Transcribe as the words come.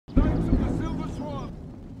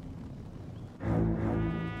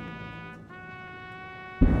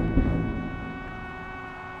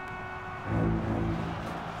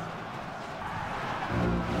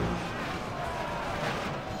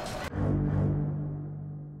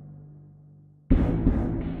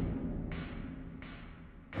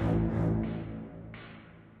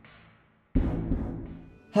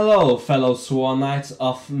Hello fellow Swan Knights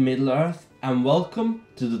of Middle-earth and welcome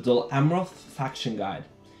to the Dol Amroth Faction Guide.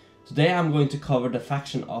 Today I'm going to cover the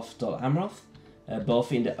faction of Dol Amroth,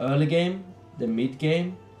 both in the early game, the mid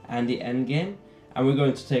game and the end game, and we're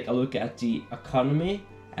going to take a look at the economy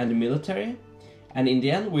and the military, and in the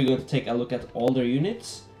end we're going to take a look at all their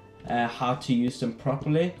units, how to use them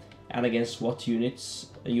properly and against what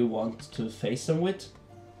units you want to face them with.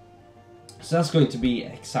 So that's going to be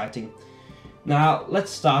exciting. Now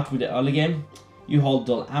let's start with the early game. You hold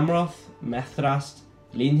Dol Amroth, Methrast,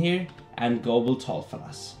 Linhir and Gobel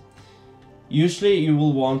Tolfalas. Usually you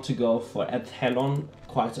will want to go for Edhelon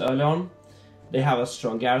quite early on. They have a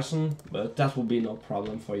strong garrison, but that will be no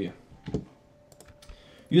problem for you.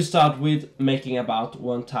 You start with making about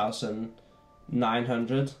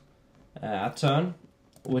 1,900 a turn,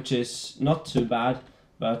 which is not too bad,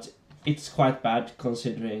 but it's quite bad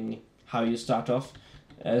considering how you start off.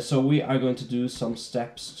 So we are going to do some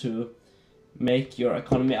steps to make your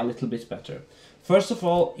economy a little bit better. First of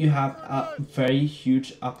all, you have a very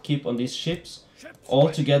huge upkeep on these ships.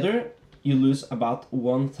 Altogether, you lose about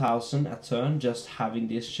 1,000 a turn just having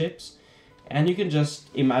these ships. And you can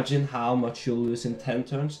just imagine how much you'll lose in 10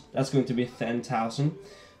 turns. That's going to be 10,000.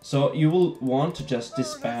 So you will want to just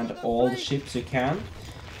disband all the ships you can.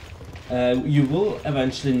 You will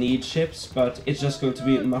eventually need ships, but it's just going to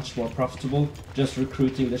be much more profitable just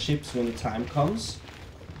recruiting the ships when the time comes.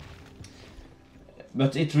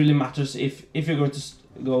 But it really matters if you're going to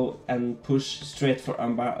go and push straight for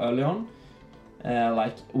Umbar early on,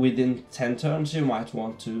 like within 10 turns you might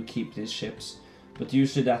want to keep these ships, but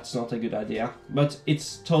usually that's not a good idea. But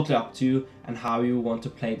it's totally up to you and how you want to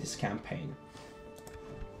play this campaign.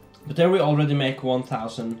 But there we already make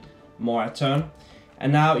 1,000 more a turn.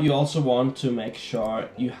 And now you also want to make sure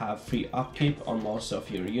you have free upkeep on most of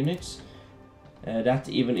your units. That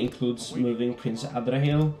even includes moving Prince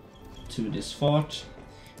Adrahil to this fort.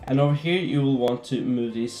 And over here you will want to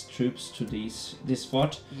move these troops to this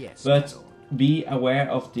fort. Yes, but be aware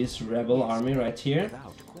of this rebel army right here,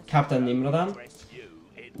 Captain Nimradan.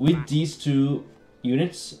 With these two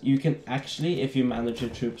units you can actually, if you manage your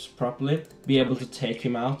troops properly, be able to take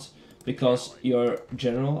him out, because your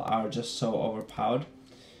general are just so overpowered.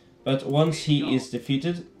 But once he is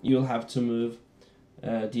defeated, you'll have to move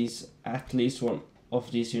at least one of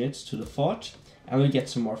these units to the fort, and we'll get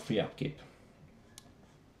some more free upkeep.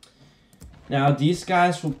 Now these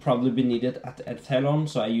guys will probably be needed at Edhelon,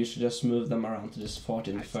 so I usually just move them around to this fort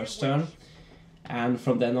in the first turn, and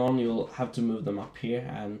from then on you'll have to move them up here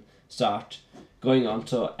and start going on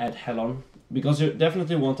to Edhelon, because you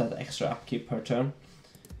definitely want that extra upkeep per turn.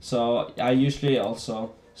 So I usually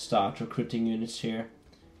also start recruiting units here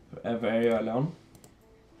very early on.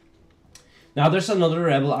 Now there's another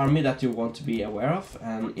rebel army that you want to be aware of,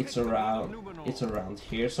 and it's around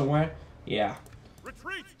here somewhere. Yeah.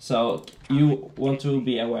 So you want to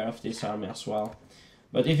be aware of this army as well.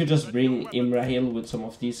 But if you just bring Imrahil with some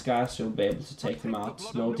of these guys, you'll be able to take them out,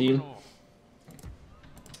 no deal.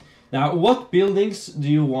 Now what buildings do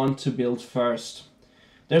you want to build first?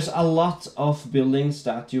 There's a lot of buildings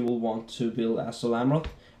that you will want to build as Dol Amroth,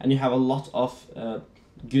 and you have a lot of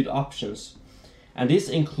good options. And this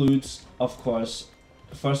includes, of course,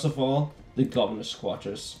 first of all, the governor's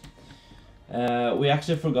quarters. We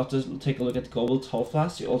actually forgot to take a look at Gobel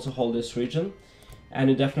Tolfalas. You also hold this region, and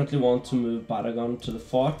you definitely want to move Baragon to the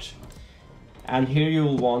fort. And here you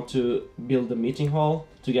will want to build the meeting hall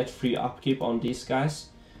to get free upkeep on these guys.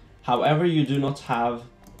 However, you do not have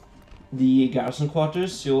the garrison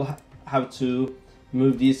quarters. You'll have to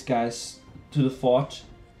move these guys to the fort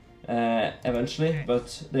eventually,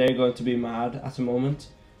 but they're going to be mad at the moment,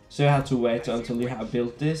 so you have to wait until you have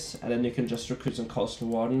built this, and then you can just recruit some coastal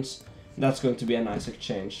wardens. That's going to be a nice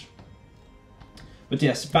exchange. But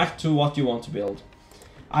yes, back to what you want to build.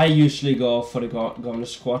 I usually go for the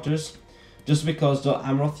governor's quarters, just because the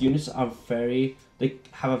Amroth units are they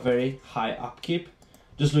have a very high upkeep.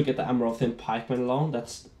 Just look at the Amrothian pikemen alone,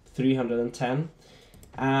 that's 310,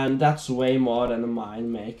 and that's way more than a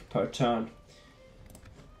mine make per turn.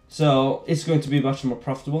 So it's going to be much more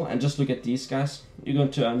profitable, and just look at these guys. You're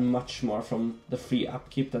going to earn much more from the free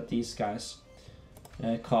upkeep that these guys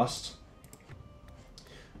cost.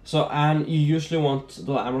 So, and you usually want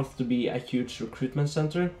Dol Amroth to be a huge recruitment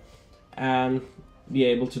center and be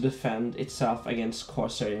able to defend itself against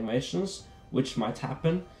Corsair invasions, which might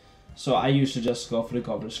happen. So I usually just go for the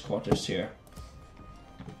governor's quarters here.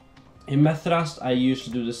 In Methrast I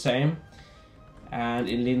usually do the same, and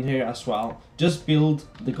in Linhir as well. Just build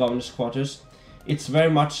the governor's quarters. It's very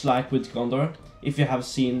much like with Gondor. If you have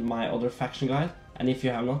seen my other faction guide, and if you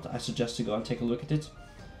have not, I suggest to go and take a look at it.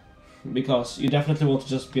 because you definitely want to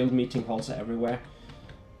just build meeting halls everywhere,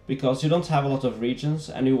 because you don't have a lot of regions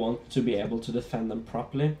and you want to be able to defend them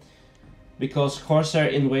properly, because Corsair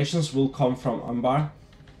invasions will come from Umbar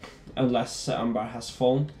unless Umbar has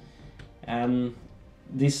fallen, and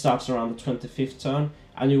this starts around the 25th turn,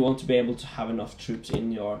 and you want to be able to have enough troops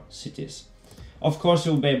in your cities. Of course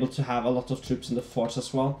you'll be able to have a lot of troops in the forts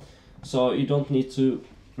as well, so you don't need to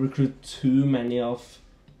recruit too many of,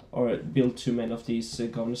 or build too many of these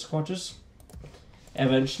governor's quarters.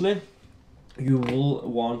 Eventually you will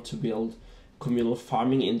want to build communal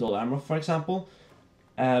farming in Dol Amroth, for example,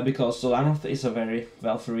 because Dol Amroth is a very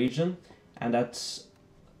wealthy region, and that's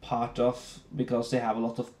part of because they have a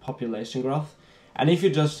lot of population growth. And if you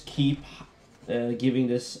just keep giving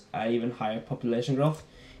this even higher population growth,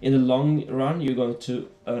 in the long run you're going to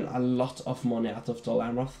earn a lot of money out of Dol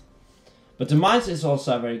Amroth. But the mines is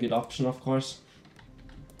also a very good option, of course.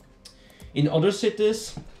 In other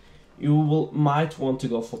cities you might want to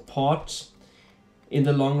go for ports. In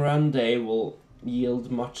the long run they will yield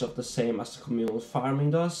much of the same as the communal farming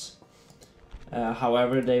does.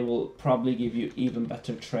 However, they will probably give you even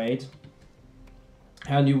better trade,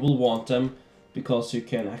 and you will want them because you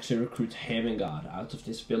can actually recruit Haven Guard out of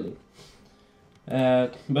this building.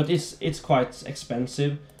 But it's quite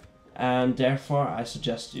expensive, and therefore I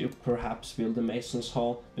suggest you perhaps build the Mason's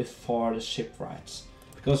Hall before the shipwrights,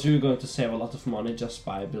 because you're going to save a lot of money just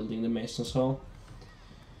by building the Mason's Hall.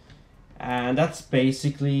 And that's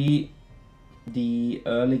basically the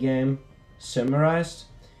early game summarized.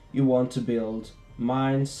 You want to build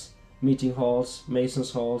mines, meeting halls,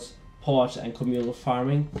 masons halls, ports, and communal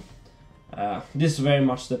farming. This very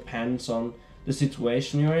much depends on the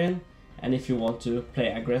situation you're in and if you want to play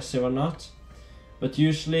aggressive or not. But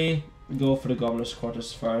usually go for the governor's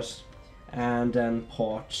quarters first, and then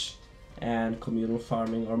ports and communal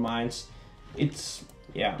farming or mines. It's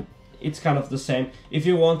kind of the same. If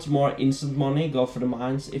you want more instant money, go for the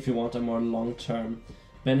mines. If you want a more long-term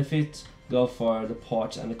benefit, go for the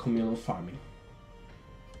ports and the communal farming.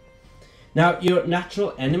 Now, your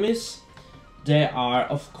natural enemies, they are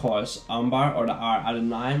of course Umbar, or the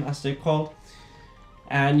Ar-Adonai as they're called.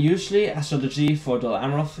 And usually a strategy for Dol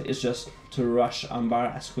Amroth is just to rush Umbar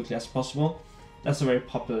as quickly as possible. That's a very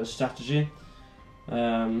popular strategy.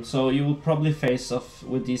 So you will probably face off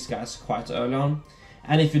with these guys quite early on.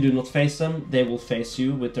 And if you do not face them, they will face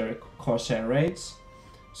you with their Corsair raids.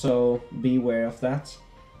 So beware of that.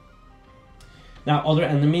 Now, other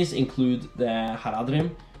enemies include the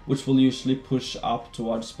Haradrim, which will usually push up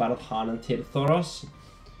towards Barathan and Tirthoros.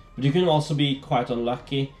 But you can also be quite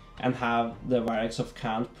unlucky and have the Varix of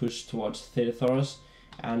Khand push towards Tirthoros,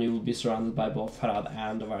 and you will be surrounded by both Harad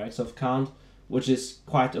and the Varix of Khand, which is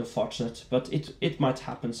quite unfortunate, but it might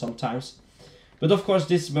happen sometimes. But of course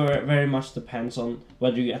this very much depends on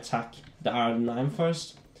whether you attack the R9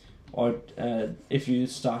 first, or if you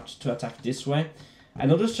start to attack this way.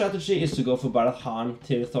 Another strategy is to go for Barathan,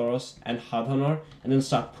 Tirthoros, and Hadhanor, and then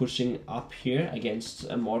start pushing up here against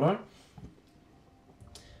Mordor.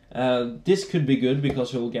 This could be good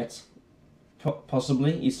because you'll get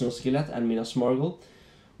possibly Eastern Skillet and Minas Morgul,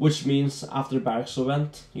 which means after the Barracks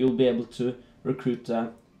event you'll be able to recruit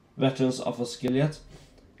veterans of Osgiliath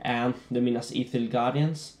and the Minas Ithil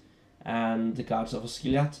Guardians and the Guards of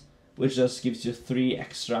Osgiliath, which just gives you 3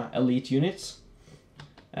 extra elite units.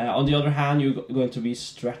 On the other hand, you're going to be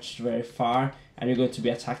stretched very far, and you're going to be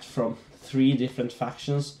attacked from 3 different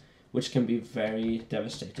factions, which can be very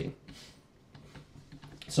devastating.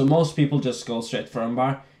 So most people just go straight for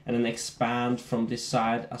Umbar and then expand from this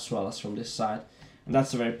side as well as from this side, and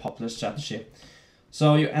that's a very popular strategy.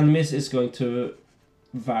 So your enemies is going to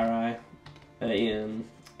vary and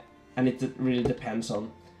it really depends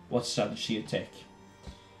on what strategy you take.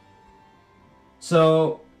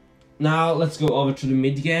 So now let's go over to the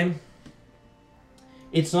mid game.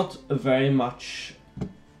 It's not very much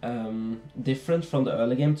different from the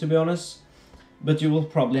early game, to be honest, but you will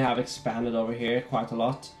probably have expanded over here quite a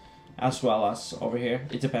lot, as well as over here.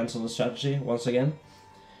 It depends on the strategy once again.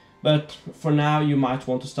 But for now you might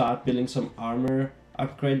want to start building some armor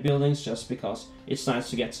upgrade buildings, just because it's nice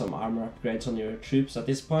to get some armor upgrades on your troops at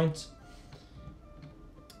this point.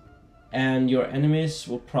 And your enemies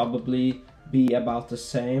will probably be about the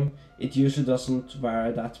same. It usually doesn't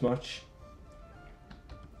vary that much.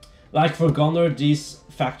 Like for Gondor, these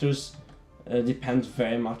factors depend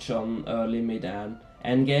very much on early, mid and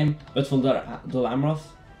end game, but for Dol Amroth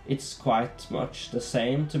it's quite much the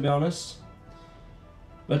same, to be honest.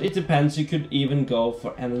 But it depends, you could even go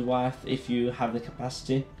for Enelwyth if you have the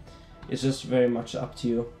capacity. It's just very much up to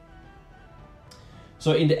you.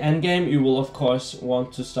 So in the end game you will of course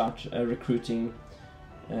want to start recruiting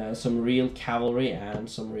some real cavalry and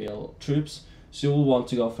some real troops. So you will want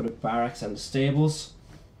to go for the barracks and the stables,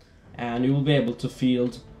 and you will be able to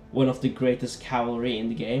field one of the greatest cavalry in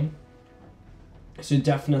the game. So you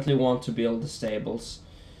definitely want to build the stables.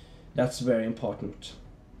 That's very important.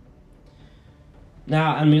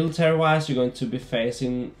 Now, and military wise, you're going to be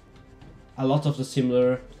facing a lot of the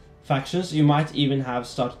similar factions. You might even have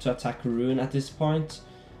started to attack Ruin at this point.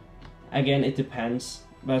 Again, it depends,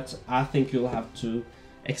 but I think you'll have to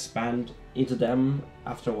expand into them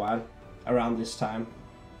after a while, around this time.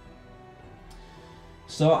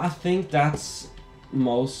 So I think that's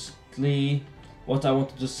mostly what I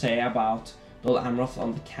wanted to say about Dol Amroth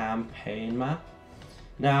on the campaign map.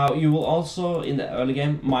 Now, you will also, in the early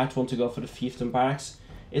game, might want to go for the Fiefdom Barracks.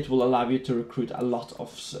 It will allow you to recruit a lot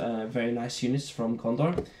of very nice units from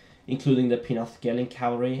Gondor, including the Pinath Gelling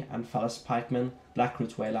Cavalry, and Phallus Pikemen,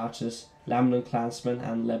 Blackroot Whale Archers, Lamnon Clansmen,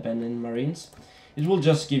 and Lebanon Marines. It will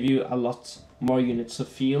just give you a lot more units to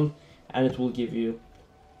field, and it will give you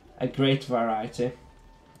a great variety.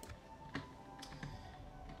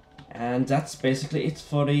 And that's basically it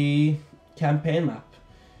for the campaign map.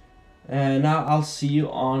 Now I'll see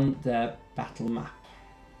you on the battle map.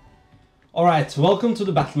 Alright, welcome to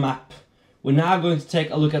the battle map. We're now going to take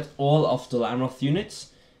a look at all of the Dol Amroth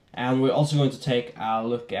units, and we're also going to take a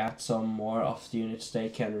look at some more of the units they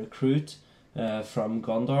can recruit from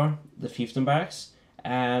Gondor, the Fiefdom Barracks,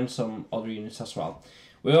 and some other units as well.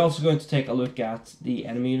 We're also going to take a look at the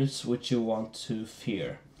enemy units which you want to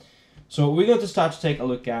fear. So we're going to start to take a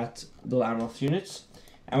look at the Dol Amroth units,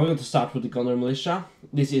 and we're going to start with the Gondor Militia.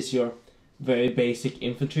 This is your very basic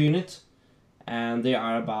infantry unit, and they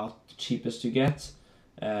are about the cheapest you get.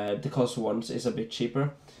 The cost ones is a bit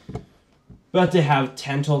cheaper, but they have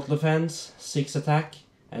 10 total defense, 6 attack,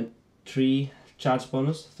 and 3 charge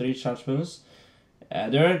bonus.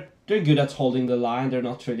 They're good at holding the line. They're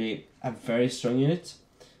not really a very strong unit,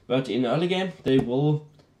 but in early game they will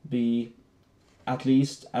be at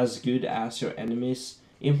least as good as your enemy's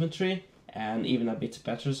infantry, and even a bit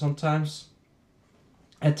better sometimes.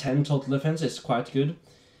 A 10 total defense is quite good.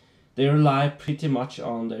 They rely pretty much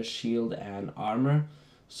on their shield and armor,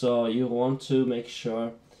 so you want to make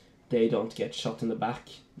sure they don't get shot in the back.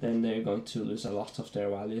 Then they're going to lose a lot of their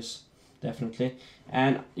values, definitely.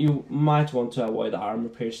 And you might want to avoid armor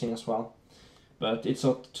piercing as well, but it's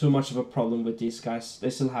not too much of a problem with these guys. They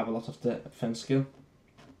still have a lot of the defense skill.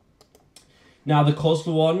 Now the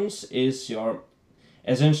coastal ones is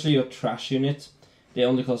essentially your trash unit. They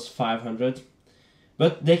only cost 500,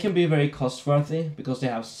 but they can be very cost worthy because they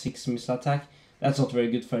have 6 missile attack. That's not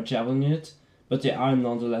very good for a javelin unit, but they are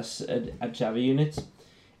nonetheless a javelin unit,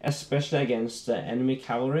 especially against enemy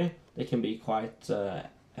cavalry. They can be quite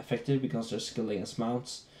effective because they're skilled against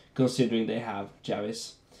mounts, considering they have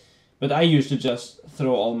javis. But I usually just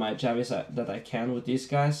throw all my javis that I can with these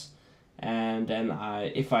guys, and then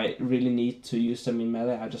if I really need to use them in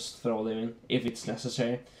melee, I just throw them in if it's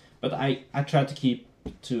necessary. But I try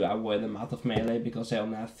to avoid them out of melee because they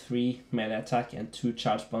only have 3 melee attack and 2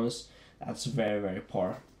 charge bonus. That's very, very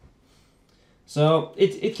poor. So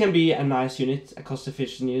it can be a nice unit, a cost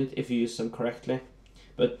efficient unit if you use them correctly,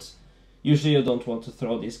 but usually you don't want to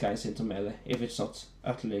throw these guys into melee if it's not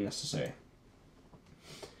utterly necessary.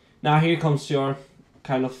 Now here comes your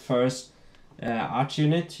kind of first arch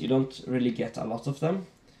unit. You don't really get a lot of them,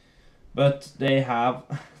 but they have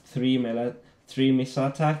 3 missile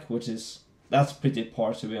attack, that's pretty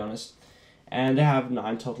poor, to be honest. And they have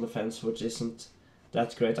 9 total defense, which isn't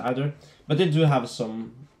that great either. But they do have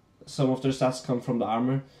some of their stats come from the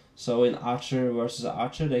armor. So in archer versus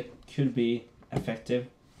archer, they could be effective.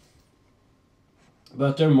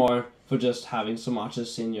 But they're more for just having some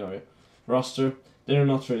archers in your roster. They're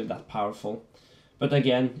not really that powerful. But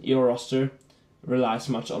again, your roster relies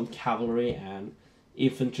much on cavalry and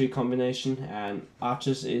infantry combination, and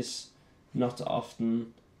archers is not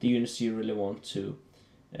often the units you really want to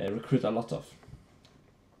recruit a lot of.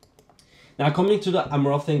 Now coming to the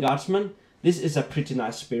Amrothian Guardsmen, this is a pretty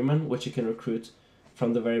nice spearman which you can recruit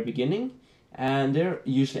from the very beginning, and they're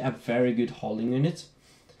usually a very good holding unit.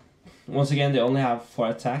 Once again, they only have 4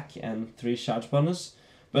 attack and 3 charge bonus,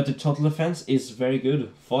 but the total defense is very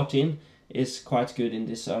good. 14 is quite good in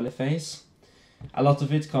this early phase. A lot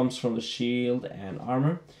of it comes from the shield and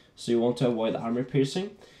armor, so you want to avoid armor piercing.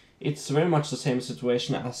 It's very much the same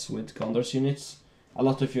situation as with Gondor's units. A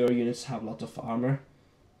lot of your units have a lot of armor,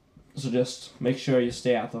 so just make sure you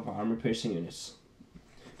stay out of armor piercing units.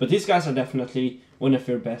 But these guys are definitely one of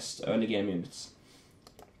your best early game units.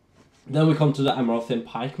 Then we come to the Amrothian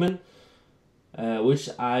Pikemen, which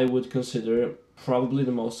I would consider probably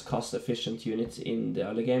the most cost efficient unit in the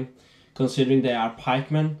early game. considering they are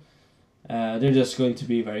pikemen. They're just going to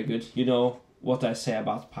be very good. You know what I say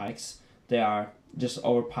about pikes. They are just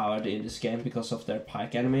overpowered in this game because of their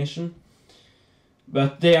pike animation.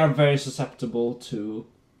 But they are very susceptible to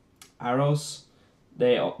arrows.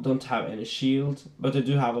 They don't have any shield, but they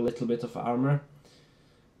do have a little bit of armor.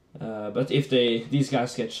 But if these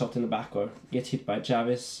guys get shot in the back or get hit by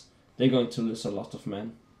Javis, they're going to lose a lot of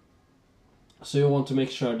men. So you want to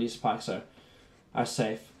make sure these pikes are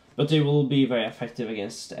safe. But they will be very effective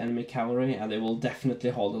against enemy cavalry, and they will definitely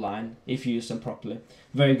hold the line if you use them properly.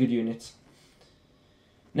 Very good units.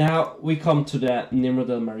 Now we come to the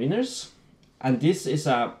Nimrodel Mariners, and this is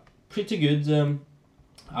a pretty good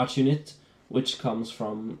arch unit, which comes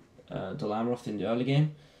from Dol Amroth in the early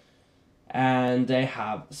game. And they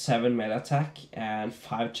have 7 melee attack and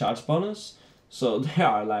 5 charge bonus, so they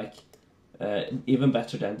are like even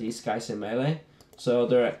better than these guys in melee. So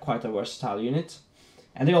they're quite a versatile unit.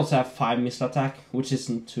 And they also have 5 missile attack, which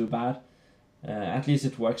isn't too bad. At least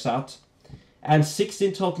it works out. And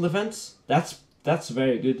 16 total defense. That's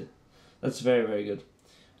very good. That's very good.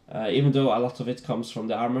 Even though a lot of it comes from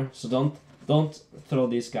the armor. So don't throw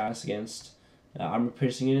these guys against armor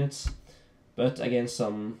piercing units. But against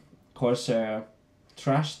some Corsair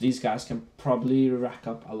trash, these guys can probably rack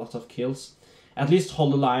up a lot of kills. At least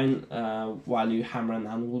hold the line while you hammer an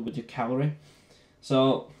anvil with your cavalry.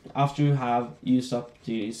 So after you have used up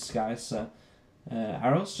these guys'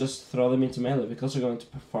 arrows, just throw them into melee because they're going to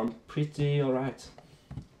perform pretty alright.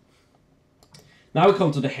 Now we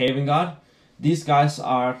come to the Haven Guard. These guys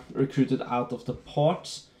are recruited out of the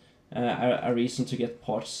ports, a reason to get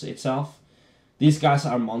ports itself. These guys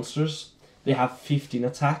are monsters. They have 15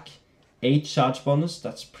 attack, 8 charge bonus,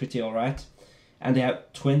 that's pretty alright. And they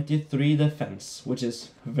have 23 defense, which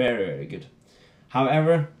is very good.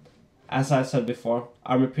 However, as I said before,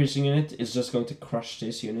 armor piercing unit is just going to crush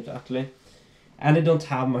this unit utterly. And they don't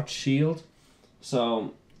have much shield,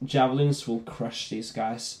 so javelins will crush these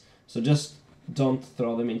guys. So just don't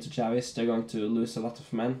throw them into Javis, they're going to lose a lot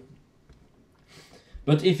of men.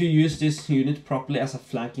 But if you use this unit properly as a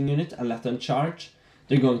flanking unit and let them charge,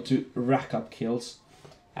 they're going to rack up kills.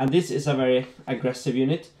 And this is a very aggressive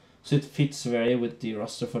unit, so it fits very with the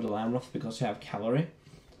roster for the Dol Amroth because you have cavalry.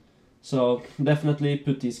 So definitely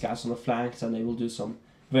put these guys on the flanks and they will do some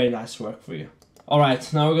very nice work for you.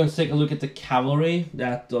 Alright, now we're going to take a look at the cavalry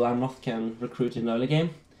that Dol Amroth can recruit in the early game.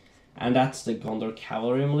 And that's the Gondor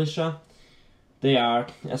Cavalry Militia. They are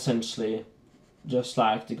essentially just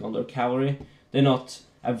like the Gondor Cavalry. They're not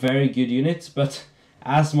a very good unit, but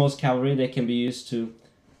as most cavalry they can be used to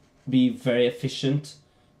be very efficient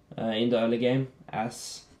in the early game,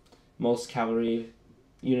 as most cavalry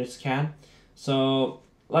units can. So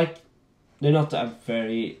like, they're not a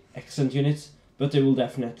very excellent unit, but they will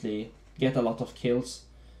definitely get a lot of kills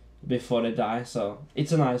before they die. So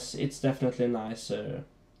it's definitely a nice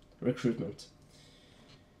recruitment.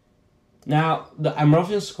 Now the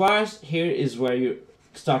Amrothian Squires, here is where you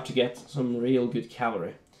start to get some real good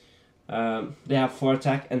cavalry. They have 4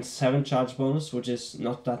 attack and 7 charge bonus, which is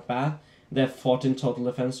not that bad. They have 14 total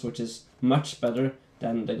defense, which is much better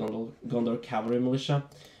than the Gondor Cavalry Militia.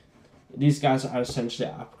 These guys are essentially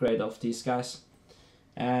an upgrade of these guys,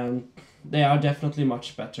 and they are definitely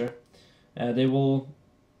much better. They will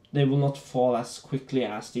not fall as quickly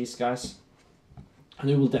as these guys, and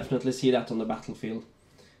you will definitely see that on the battlefield.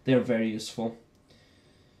 They are very useful.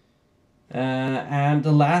 And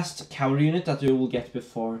the last cavalry unit that you will get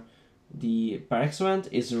before the barracks event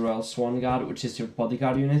is the Royal Swan Guard, which is your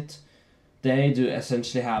bodyguard unit. They do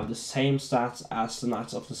essentially have the same stats as the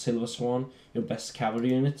Knights of the Silver Swan, your best cavalry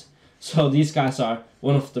unit. So these guys are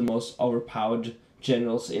one of the most overpowered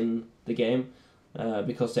generals in the game,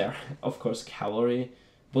 because they are, of course, cavalry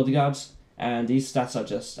bodyguards, and these stats are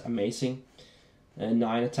just amazing.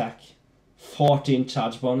 9 attack, 14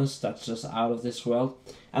 charge bonus, that's just out of this world,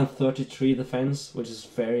 and 33 defense, which is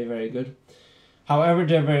very good. However,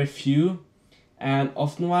 they're very few, and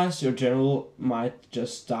often-wise your general might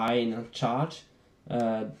just die in a charge.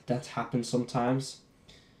 That happens sometimes.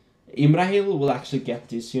 Imrahil will actually get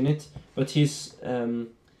this unit, but his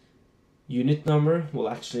unit number will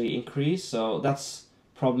actually increase, so that's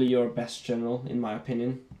probably your best general in my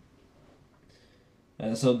opinion.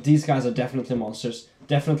 So these guys are definitely monsters.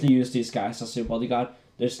 Definitely use these guys as your bodyguard.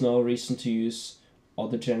 There's no reason to use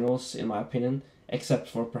other generals in my opinion, except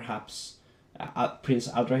for perhaps Prince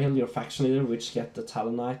Aldrahil, your faction leader, which get the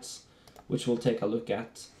Talon Knights, which we'll take a look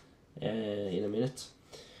at in a minute.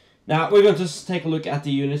 Now we're going to take a look at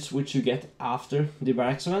the units which you get after the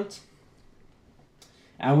barracks event.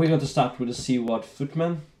 And we're going to start with the Seaward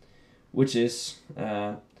Footmen, which is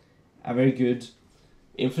a very good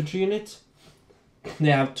infantry unit.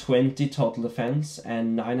 They have 20 total defense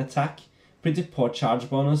and 9 attack. Pretty poor charge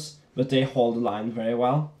bonus, but they hold the line very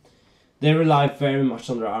well. They rely very much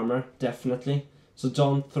on their armor, definitely. So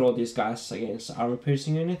don't throw these guys against armor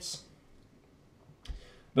piercing units.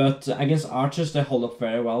 But against archers they hold up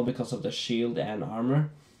very well because of their shield and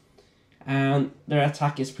armor. And their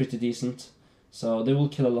attack is pretty decent, so they will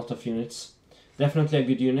kill a lot of units. Definitely a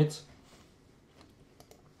good unit.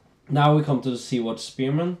 Now we come to the Seaward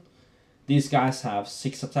Spearmen. These guys have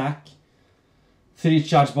 6 attack, 3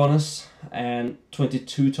 charge bonus, and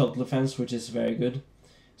 22 total defense, which is very good.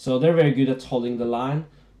 So they're very good at holding the line,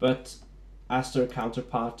 but as their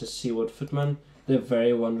counterpart, the Seaward Footmen, they're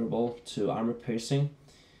very vulnerable to armor piercing.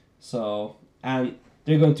 So, and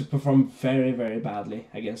they're going to perform very, very badly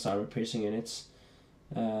against armor piercing units,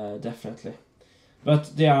 definitely.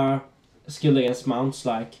 But they are skilled against mounts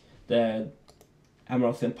like the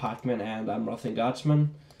Amrothian Pikemen and Amrothian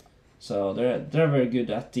Guardsmen. So they're very good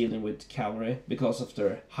at dealing with cavalry because of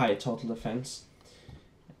their high total defense.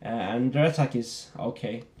 And their attack is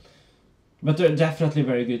okay. But they're definitely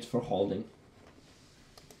very good for holding.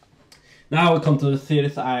 Now we come to the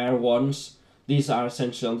Tirith Air Wardens. These are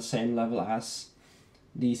essentially on the same level as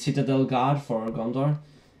the Citadel Guard for Gondor.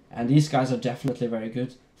 And these guys are definitely very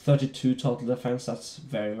good. 32 total defense, that's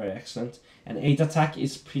very, very excellent. And 8 attack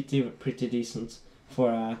is pretty decent for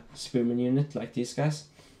a spearman unit like these guys.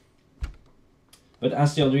 But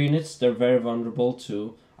as the other units, they're very vulnerable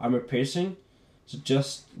to armor piercing. So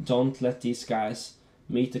just don't let these guys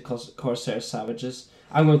meet the Corsair Savages.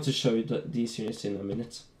 I'm going to show you these units in a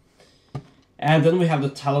minute. And then we have the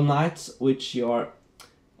Talon Knights, which your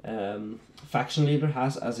faction leader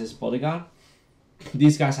has as his bodyguard.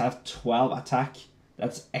 These guys have 12 attack,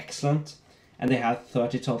 that's excellent. And they have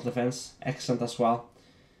 30 total defense, excellent as well.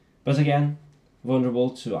 But again,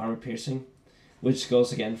 vulnerable to armor piercing, which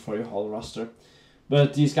goes again for your whole roster.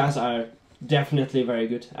 But these guys are definitely very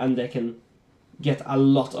good, and they can get a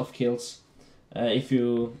lot of kills if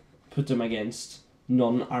you put them against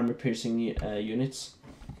non-armor piercing units.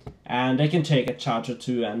 And they can take a charge or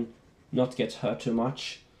two and not get hurt too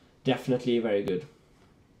much. Definitely very good.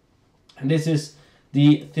 And this is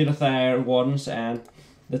the Tirith Air Wardens, and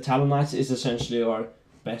the Talon Knights is essentially our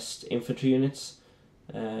best infantry units,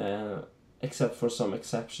 except for some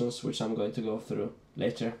exceptions, which I'm going to go through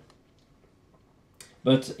later.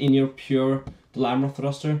 But in your pure Dol Amroth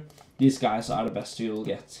roster, these guys are the best you will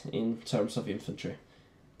get in terms of infantry,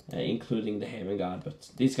 including the Haven Guard, but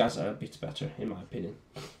these guys are a bit better in my opinion.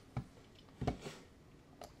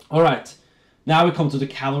 Alright, now we come to the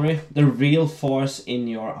cavalry, the real force in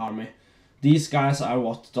your army. These guys are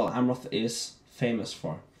what Dol Amroth is famous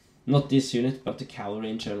for. Not this unit, but the cavalry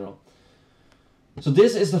in general. So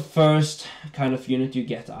this is the first kind of unit you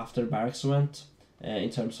get after Barracks Event in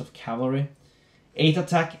terms of cavalry. 8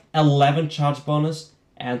 attack, 11 charge bonus,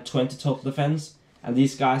 and 20 total defense. And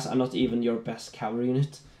these guys are not even your best cavalry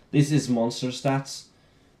unit. This is monster stats.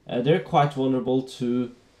 They're quite vulnerable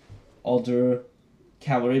to other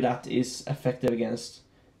cavalry that is effective against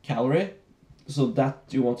cavalry. So that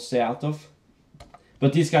you want to stay out of.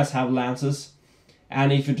 But these guys have lances.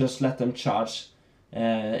 And if you just let them charge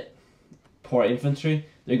poor infantry,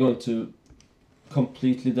 they're going to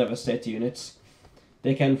completely devastate the units.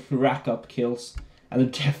 They can rack up kills, and they're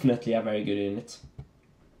definitely a very good unit.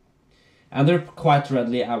 And they're quite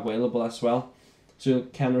readily available as well, so you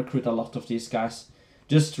can recruit a lot of these guys.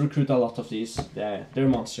 Just recruit a lot of these, they're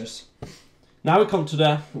monsters. Now we come to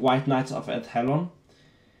the White Knights of Edhelon.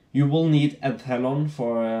 You will need Edhelon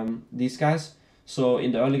for these guys, so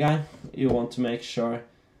in the early game you want to make sure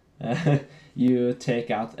you take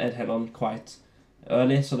out Edhelon quite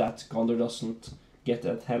early, so that Gondor doesn't get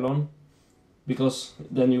Edhelon, because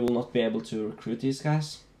then you will not be able to recruit these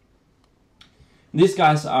guys. These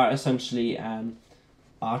guys are essentially an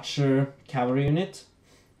archer cavalry unit,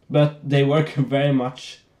 but they work very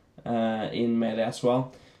much in melee as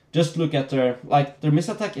well. Just look at their miss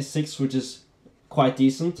attack is 6, which is quite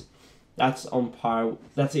decent. That's on par,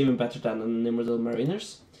 that's even better than the Nimrodil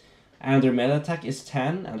Mariners. And their melee attack is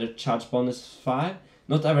 10, and their charge bonus is 5.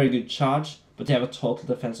 Not a very good charge, but they have a total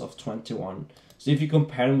defense of 21. So if you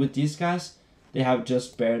compare them with these guys, they have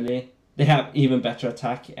just barely, they have even better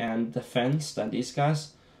attack and defense than these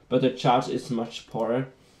guys, but their charge is much poorer.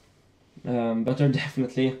 But they're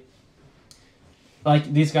definitely,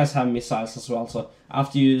 like, these guys have missiles as well, so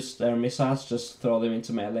after you use their missiles, just throw them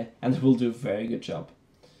into melee, and they will do a very good job.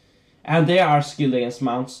 And they are skilled against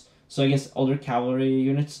mounts, so against other cavalry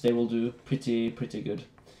units, they will do pretty good.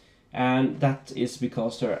 And that is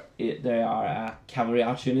because they are a cavalry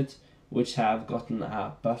arch unit which have gotten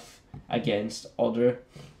a buff against other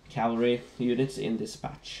cavalry units in this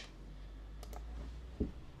patch.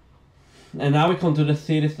 And now we come to the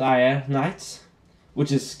Thirithaya Knights,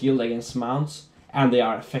 which is skilled against mounts, and they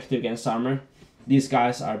are effective against armor. These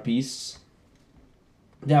guys are beasts.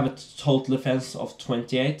 They have a total defense of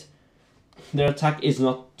 28. Their attack is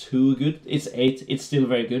not too good. It's 8. It's still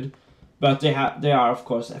very good, but they are of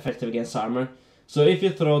course effective against armor. So if you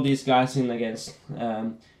throw these guys in against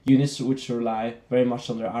units which rely very much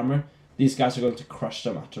on their armor, these guys are going to crush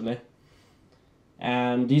them utterly.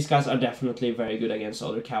 And these guys are definitely very good against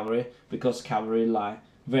other cavalry, because cavalry rely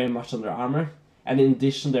very much on their armor, and in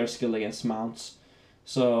addition they're skilled against mounts.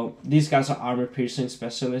 So these guys are armor piercing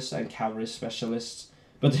specialists and cavalry specialists,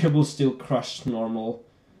 but they will still crush normal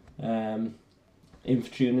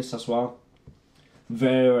infantry units as well.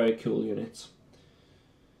 Very, very cool units.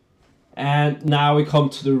 And now we come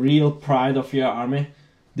to the real pride of your army.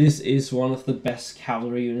 This is one of the best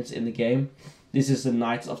cavalry units in the game. This is the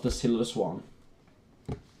Knights of the Silver Swan.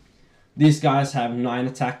 These guys have 9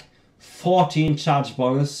 attack, 14 charge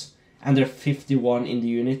bonus, and they're 51 in the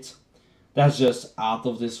unit. That's just out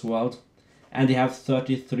of this world. And they have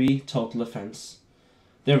 33 total defense.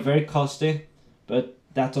 They're very costly, but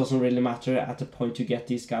that doesn't really matter. At the point you get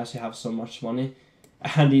these guys, you have so much money.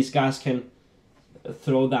 And these guys can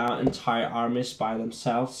throw down entire armies by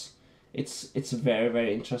themselves. It's very,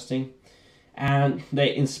 very interesting. And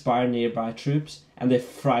they inspire nearby troops, and they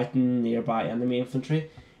frighten nearby enemy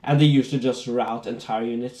infantry. And they usually just rout entire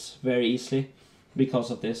units very easily because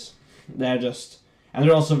of this. They're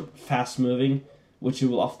also fast moving, which you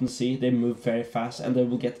will often see. They move very fast, and they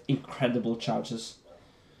will get incredible charges.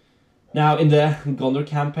 Now in the Gondor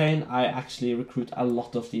campaign, I actually recruit a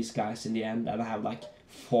lot of these guys in the end, and I have like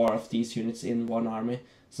 4 of these units in one army.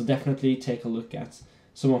 So definitely take a look at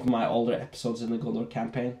some of my older episodes in the Gondor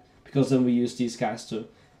campaign, because then we use these guys to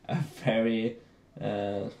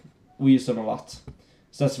we use them a lot.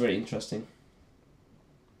 So that's very interesting.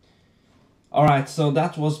 Alright, so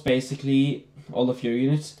that was basically all of your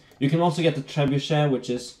units. You can also get the Trebuchet, which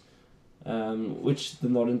is which the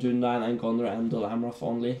Northern Dúnedain and Gondor and Dol Amroth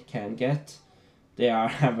only can get. They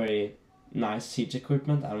are a very nice siege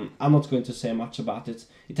equipment. I'm not going to say much about it.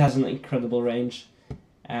 It has an incredible range,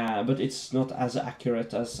 but it's not as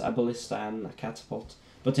accurate as a ballista and a catapult.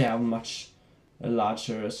 But they have much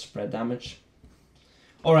larger spread damage.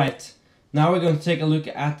 Alright. Now we're going to take a look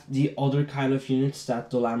at the other kind of units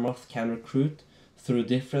that Dol Amroth can recruit through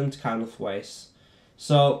different kind of ways.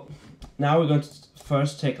 So now we're going to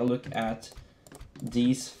first take a look at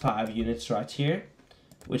these 5 units right here,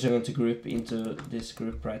 which I'm going to group into this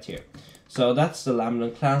group right here. So that's the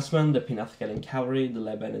Lamdun Clansmen, the Pinnathgalin Cavalry, the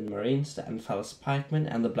Lebanon Marines, the Anfalas Pikemen,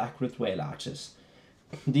 and the Blackroot Whale Archers.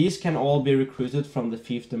 These can all be recruited from the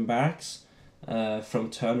Fiefdom Barracks from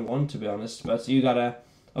turn 1, to be honest, but you gotta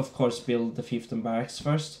of course build the Fiefdom Barracks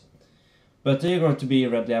first. But they're going to be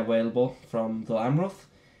readily available from Dol Amroth,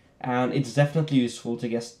 and it's definitely useful to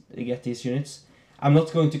get these units. I'm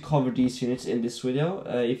not going to cover these units in this video.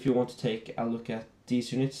 If you want to take a look at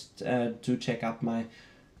these units, do check out my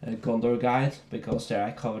Gondor guide, because there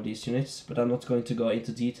I cover these units, but I'm not going to go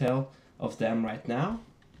into detail of them right now.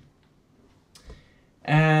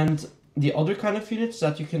 And the other kind of units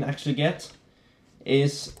that you can actually get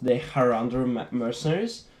is the Harandur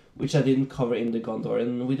Mercenaries, which I didn't cover in the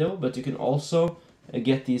Gondorian video, but you can also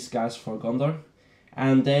get these guys for Gondor,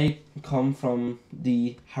 and they come from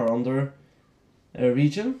the Harandur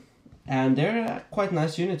region, and they're a quite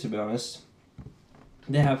nice unit, to be honest.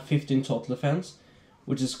 They have 15 total defense,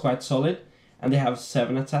 which is quite solid, and they have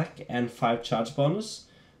 7 attack and 5 charge bonus,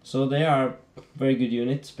 so they are very good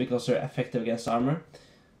units because they're effective against armor,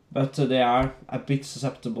 but they are a bit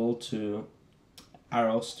susceptible to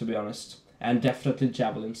arrows, to be honest, and definitely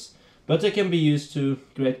javelins, but they can be used to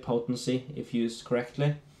great potency if used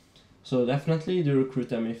correctly. So definitely do recruit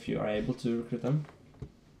them if you are able to recruit them,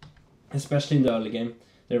 especially in the early game.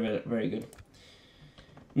 They're very, very good.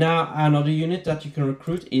 Now another unit that you can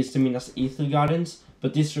recruit is the Minas Ithil Guardians,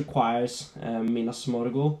 but this requires Minas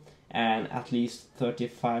Morgul and at least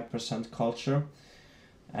 35% culture.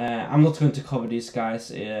 I'm not going to cover these guys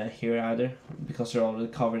here either, because they're already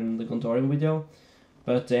covered in the Gondorian video,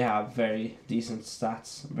 but they have very decent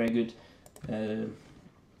stats, very good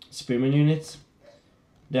spearman units,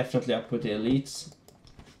 definitely up with the elites.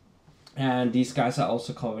 And these guys are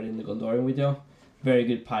also covered in the Gondorian video. Very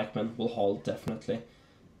good pikemen, will hold definitely.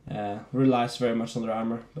 Relies very much on their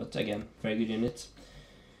armor, but again, very good unit.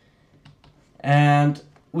 And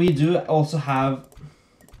we do also have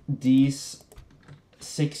these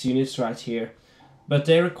 6 units right here, but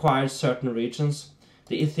they require certain regions.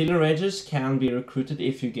 The Ithilien Rangers can be recruited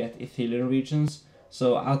if you get Ithilien regions.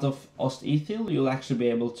 So out of Ost-Ithil, you'll actually be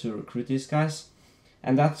able to recruit these guys.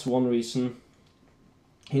 And that's one reason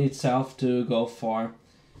in itself to go for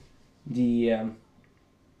the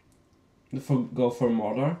go for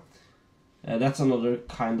Mordor. That's another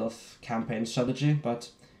kind of campaign strategy, but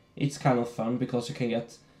it's kind of fun because you can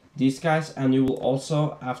get these guys, and you will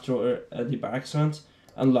also, after the barracks event,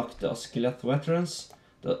 unlock the Osgiliath veterans,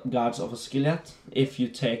 the guards of Osgiliath, if you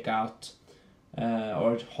take out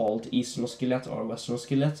or hold Eastern Osgiliath or Western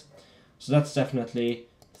Osgiliath. So that's definitely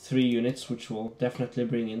 3 units, which will definitely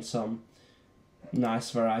bring in some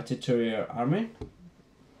nice variety to your army.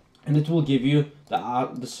 And it will give you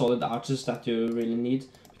the solid archers that you really need,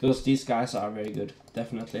 because these guys are very good,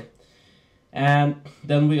 definitely. And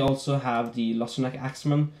then we also have the Lossarnak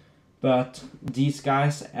Axemen, but these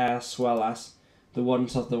guys, as well as the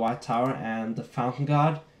Wardens of the White Tower and the Fountain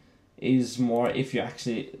Guard, is more if you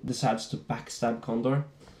actually decide to backstab Condor.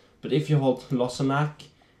 But if you hold Lossarnak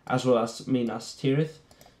as well as Minas Tirith,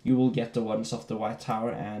 you will get the Wardens of the White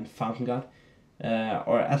Tower and Fountain Guard.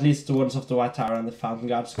 Or at least the Wardens of the White Tower and the Fountain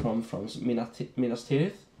Guards come from Minas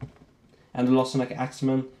Tirith, and the Lossarnak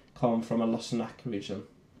Axemen come from a Lossarnak region.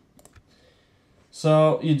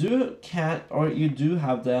 So you do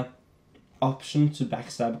have the option to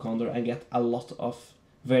backstab Gondor and get a lot of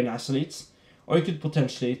very nice elites, or you could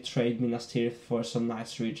potentially trade Minas Tirith for some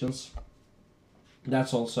nice regions.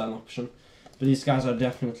 That's also an option, but these guys are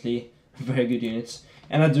definitely very good units,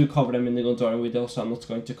 and I do cover them in the Gondorian video, so I'm not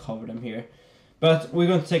going to cover them here. But we're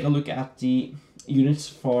going to take a look at the units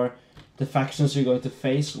for the factions you're going to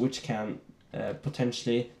face, which can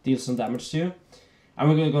potentially deal some damage to you. And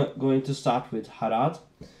we're going to start with Harad,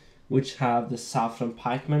 which have the Southland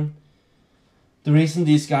Pikemen. The reason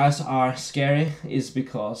these guys are scary is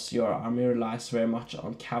because your army relies very much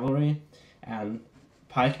on cavalry, and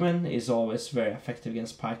pikemen is always very effective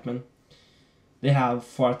against pikemen. They have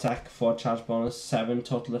 4 attack, 4 charge bonus, 7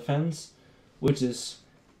 total defense, which is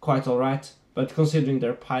quite alright, but considering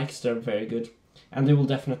their pikes, they're very good, and they will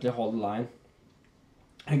definitely hold the line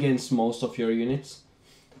against most of your units.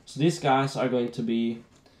 So these guys are going to be,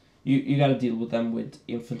 you gotta deal with them with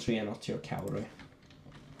infantry and not your cavalry.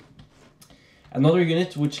 Another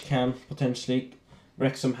unit which can potentially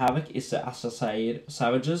wreak some havoc is the Asasair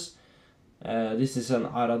Savages. This is an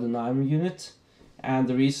Aradunaim unit, and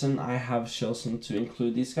the reason I have chosen to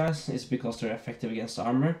include these guys is because they're effective against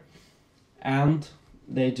armor, and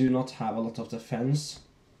they do not have a lot of defense,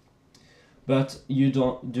 but you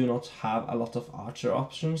do not have a lot of archer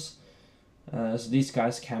options. So these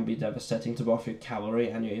guys can be devastating to both your cavalry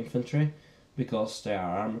and your infantry because they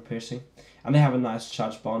are armor piercing, and they have a nice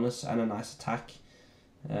charge bonus and a nice attack.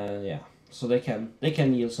 Yeah, so they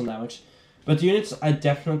can yield some damage. But the units I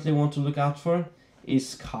definitely want to look out for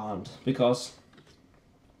is Khand, because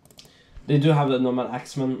they do have the Nomad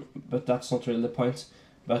Axemen, but that's not really the point.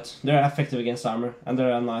 But they're effective against armor, and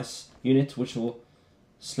they're a nice unit which will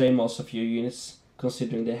slay most of your units,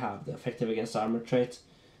 considering they have the effective against armor trait,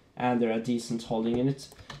 and they're a decent holding unit.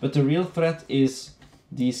 But the real threat is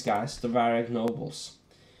these guys, the Varag Nobles.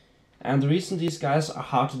 And the reason these guys are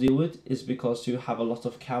hard to deal with is because you have a lot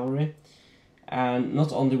of cavalry, and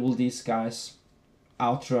not only will these guys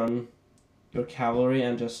outrun your cavalry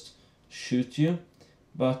and just shoot you,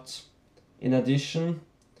 but in addition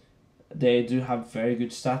they do have very good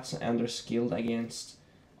stats, and they're skilled against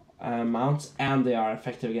mounts, and they are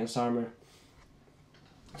effective against armor.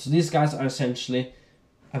 So these guys are essentially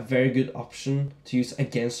a very good option to use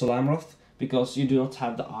against Dol Amroth, because you do not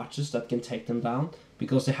have the archers that can take them down,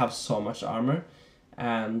 because they have so much armor,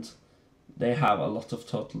 and they have a lot of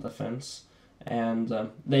total defense, and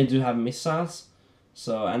they do have missiles,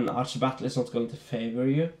 so an archer battle is not going to favor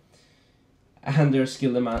you. And they're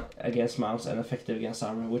skilled against mounts and effective against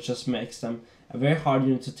armor, which just makes them a very hard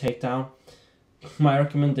unit to take down. My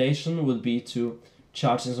recommendation would be to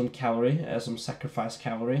charge in some cavalry, some sacrifice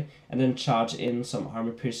cavalry, and then charge in some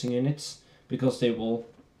armor piercing units, because they will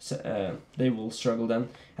struggle then.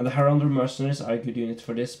 And the Haronder mercenaries are a good unit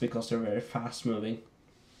for this because they're very fast moving.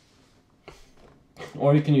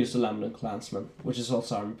 Or you can use the Lamlin clansmen, which is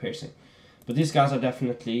also armor piercing. But these guys are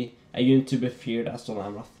definitely a unit to be feared as Dol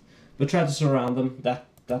Amroth. But try to surround them,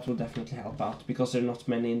 that will definitely help out, because there are not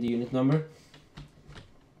many in the unit number.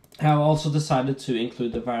 I have also decided to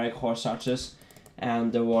include the Varag Horse Archers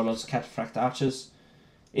and the Warlord's Cataphract Archers.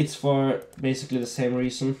 It's for basically the same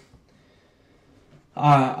reason.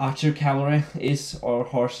 Archer cavalry or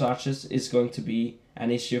horse archers is going to be an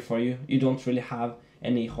issue for you. You don't really have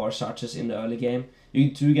any horse archers in the early game. You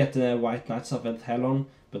do get the White Knights of Elthelon,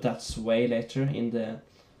 but that's way later in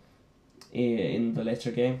in the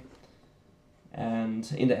later game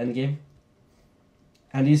and in the end game.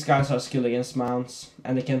 And these guys are skilled against mounts,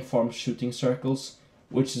 and they can form shooting circles,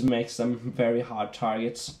 which makes them very hard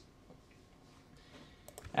targets.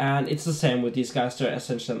 And it's the same with these guys. They're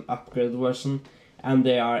essentially an upgraded version, and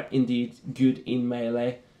they are indeed good in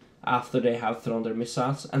melee after they have thrown their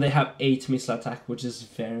missiles. And they have 8 missile attack, which is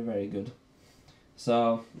very, very good.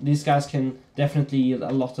 So these guys can definitely yield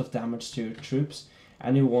a lot of damage to your troops,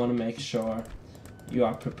 and you want to make sure you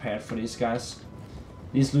are prepared for these guys.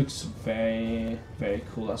 This looks very, very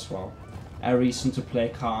cool as well. A reason to play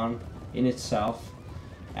Khan in itself.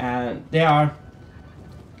 And they are...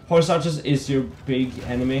 Horse Archers is your big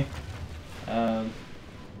enemy.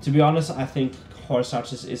 To be honest, I think Horse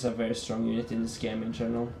Archers is a very strong unit in this game in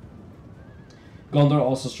general. Gondor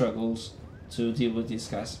also struggles to deal with these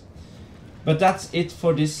guys. But that's it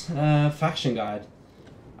for this faction guide.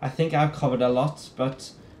 I think I've covered a lot,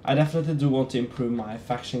 but I definitely do want to improve my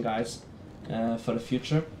faction guides for the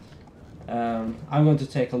future. I'm going to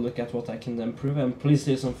take a look at what I can improve, and please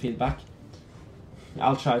leave some feedback.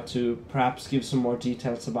 I'll try to perhaps give some more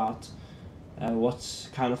details about what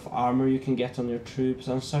kind of armor you can get on your troops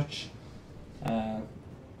and such,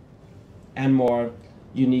 and more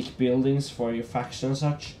unique buildings for your faction and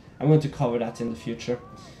such. I'm going to cover that in the future.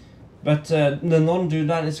 But the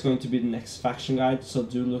non-Dulan is going to be the next faction guide, so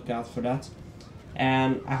do look out for that.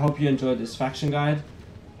 And I hope you enjoyed this faction guide,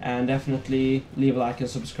 and definitely leave a like and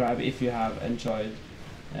subscribe if you have enjoyed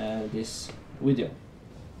this video.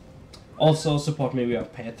 Also support me via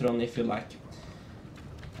Patreon if you like.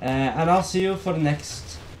 And I'll see you for the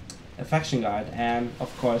next faction guide, and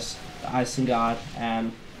of course the Isengard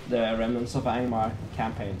and the Remnants of Angmar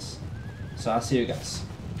campaigns. So I'll see you guys.